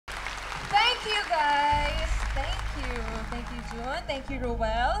Thank you, guys. Thank you. Thank you, Jun. Thank you,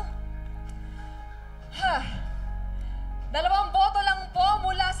 Rowell. Dalawang boto lang po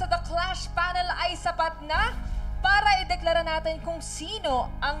mula sa The Clash panel ay sapat na para ideklara natin kung sino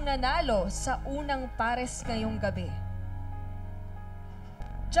ang nanalo sa unang pares ngayong gabi.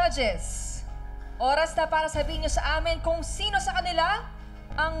 Judges, oras na para sabihin nyo sa amin kung sino sa kanila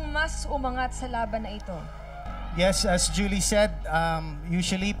ang mas umangat sa laban na ito. Yes, as Julie said,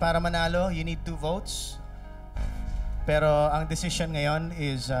 usually para manalo, you need 2 votes. Pero ang decision ngayon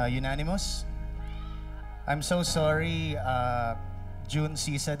is unanimous. I'm so sorry, Jun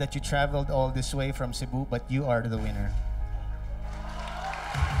Sisa, that you traveled all this way from Cebu, but you are the winner.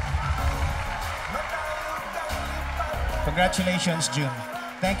 Congratulations, Jun.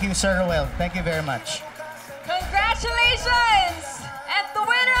 Thank you, Sir Rowell. Thank you very much. Congratulations! And the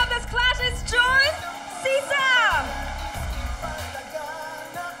winner of this clash is Jun Sisa!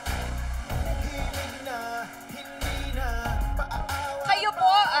 Kayo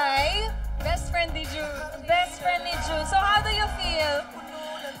po ay best friend ni Jun. So how do you feel?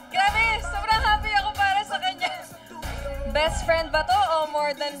 Grabe, sobrang happy ako para sa kanya. Best friend ba to o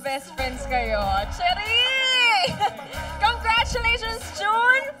more than best friends kayo? Cherry! Congratulations,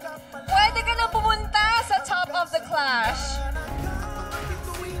 Jun! Pwede ka na pumunta sa top of the clash.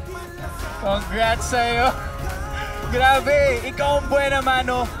 Congrats sa'yo! Grabe! Ikaw ang buena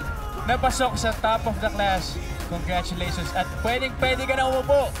mano. Napasok sa top of the class. Congratulations. At pwede ka na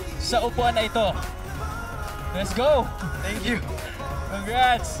umupo sa upuan na ito. Let's go! Thank you.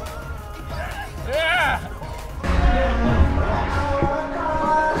 Congrats! Yeah!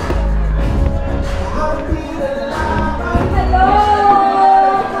 Hello!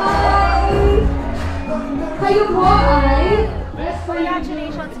 Hi! Kayo po ay?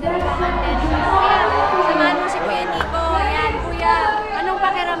 Congratulations, ganun ang attention. Samahan mo si Kuya Nico. Yan, Kuya. Anong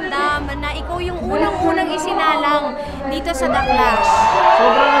pakiramdam na ikaw yung unang-unang isinalang dito sa The Clash?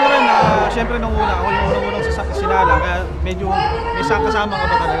 Sobrang ano rin, syempre nung una, ako yung unang-unang sinalang, kaya medyo may kasama ka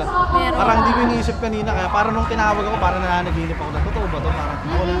ba talaga? Meron. Parang hindi ko iniisip kanina, kaya parang nung tinawag ako, parang nananaginip ako na, totoo ba ito? Parang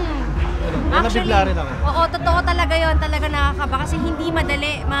ako na, nabigla rin ako. Oo, totoo talaga yon, talaga nakakaba. Kasi hindi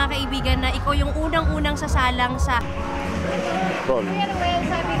madali, mga kaibigan, na ikaw yung unang-unang sasalang sa... Kuya Rowell,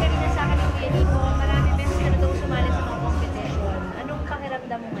 sabi kanina sa akin ng Kuya Nico, marami beses ka na daw sumali sa mga competition. Anong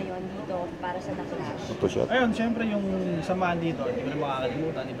pakiramdam mo ngayon dito para sa The Clash? Ayun, syempre yung samahan dito, hindi ko na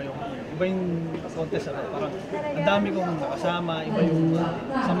makakalimutan, iba yung contest na parang ang dami kong nakasama, iba yung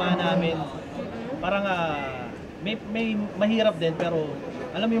samahan namin. Parang may mahirap din pero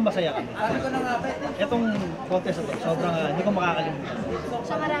alam mo yung masaya kami. Itong contest na to, sobrang hindi ko makakalimutan.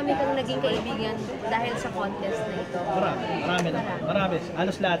 So marami kang naging kaibigan dahil sa contest na ito? Marami.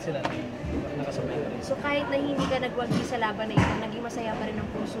 Halos lahat sila nakasabay. So kahit na hindi ka nagwagi sa laban na ito, naging masaya pa rin ang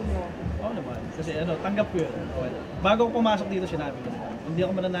puso mo? Oo naman. Kasi tanggap ko yun. Bago ako pumasok dito, sinabi ko, hindi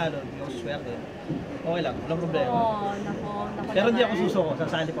ako mananalo, hindi ako swerte. Okay lang, walang problema. Nako pero hindi ako naman. susuko,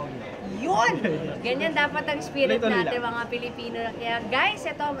 sasali pa ako dito. Yun! Ganyan dapat ang spirit natin mga Pilipino. Kaya guys,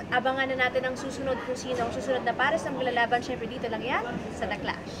 ito, abangan na natin ang susunod kung sino ang susunod na pares ng maglalaban. Siyempre dito lang yan sa The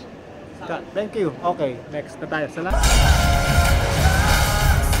Clash. Thank you. Okay, next na tayo sa last.